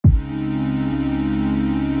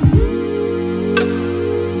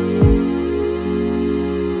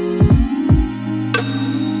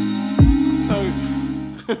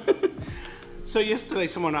So yesterday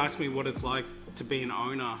someone asked me what it's like to be an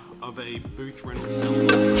owner of a booth rental salon.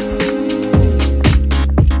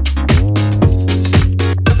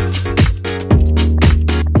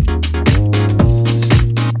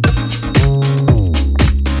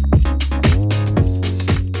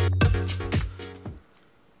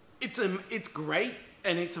 It's great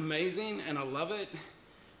and it's amazing and I love it,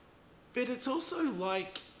 but it's also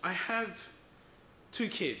like I have two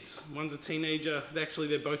kids. One's a teenager. Actually,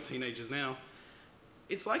 they're both teenagers now.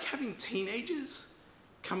 It's like having teenagers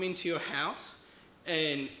come into your house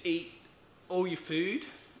and eat all your food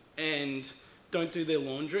and don't do their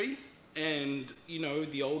laundry, and you know,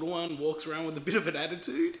 the older one walks around with a bit of an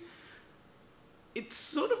attitude. It's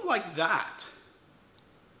sort of like that.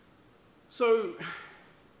 So,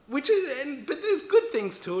 but there's good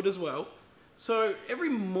things to it as well. So every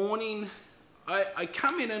morning I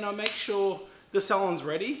come in and I make sure the salon's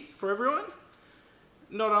ready for everyone.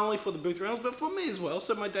 Not only for the booth rentals, but for me as well,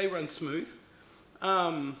 so my day runs smooth.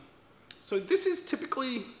 So this is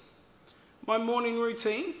typically my morning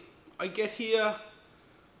routine. I get here,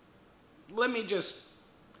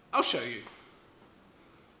 I'll show you.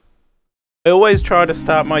 I always try to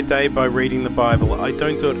start my day by reading the Bible. I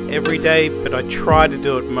don't do it every day, but I try to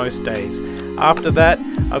do it most days. After that,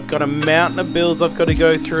 I've got a mountain of bills I've got to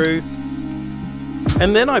go through.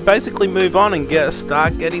 And then I basically move on and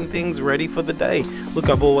start getting things ready for the day. Look,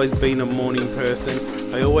 I've always been a morning person.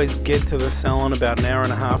 I always get to the salon about an hour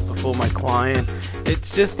and a half before my client.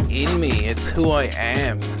 It's just in me. It's who I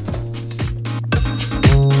am.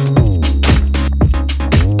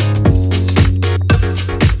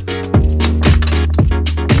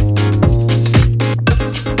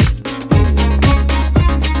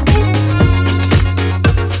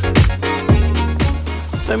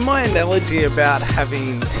 So my analogy about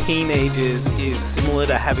having teenagers is similar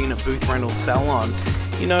to having a booth rental salon.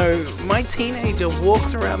 You know, my teenager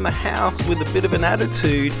walks around the house with a bit of an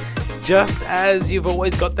attitude, just as you've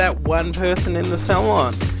always got that one person in the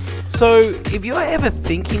salon. So if you're ever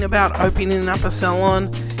thinking about opening up a salon,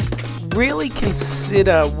 really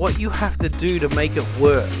consider what you have to do to make it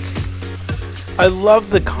work. I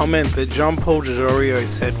love the comment that Jean-Paul Giorgio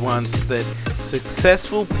said once, that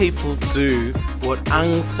successful people do what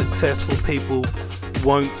unsuccessful people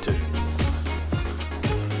won't do.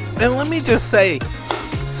 And let me just say,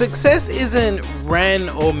 success isn't ran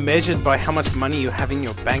or measured by how much money you have in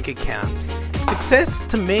your bank account. Success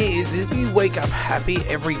to me is if you wake up happy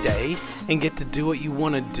every day and get to do what you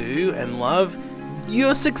want to do and love,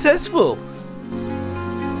 you're successful.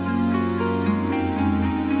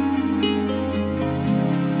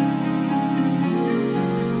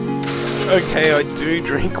 Okay, I do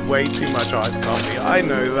drink way too much iced coffee, I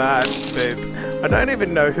know that, but I don't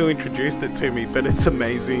even know who introduced it to me, but it's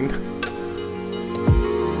amazing.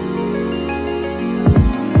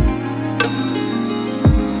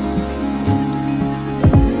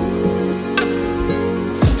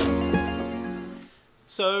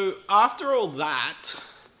 So after all that,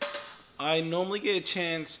 I normally get a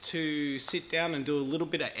chance to sit down and do a little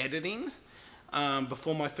bit of editing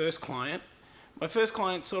before my first client. My first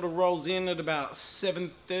client sort of rolls in at about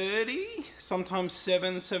 7:30, sometimes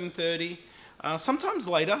 7:30, sometimes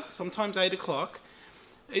later, sometimes 8 o'clock.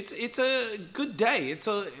 It's a good day.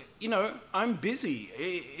 You know, I'm busy.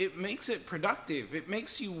 It makes it productive. It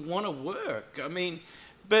makes you want to work. I mean,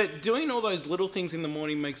 but doing all those little things in the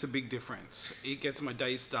morning makes a big difference. It gets my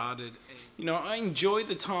day started. You know, I enjoy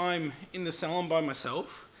the time in the salon by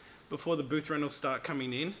myself before the booth rentals start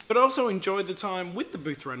coming in, but I also enjoy the time with the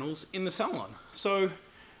booth rentals in the salon. So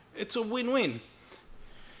it's a win-win.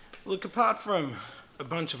 Look, apart from a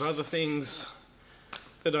bunch of other things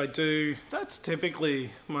that I do, that's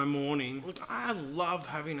typically my morning. Look, I love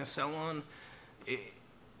having a salon.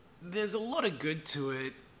 There's a lot of good to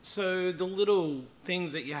it. So the little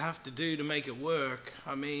things that you have to do to make it work,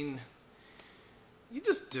 I mean, you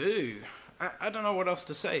just do. I don't know what else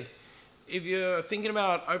to say. If you're thinking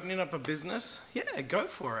about opening up a business, yeah, go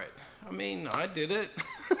for it. I mean, I did it.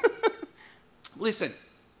 Listen,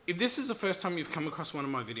 if this is the first time you've come across one of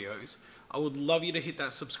my videos, I would love you to hit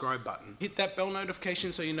that subscribe button. Hit that bell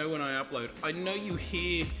notification so you know when I upload. I know you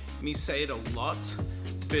hear me say it a lot,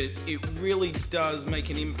 but it really does make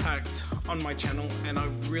an impact on my channel, and I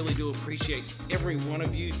really do appreciate every one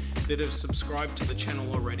of you that have subscribed to the channel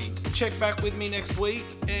already. Check back with me next week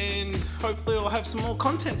and hopefully I'll have some more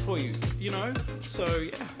content for you, you know? So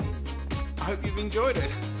yeah, I hope you've enjoyed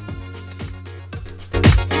it.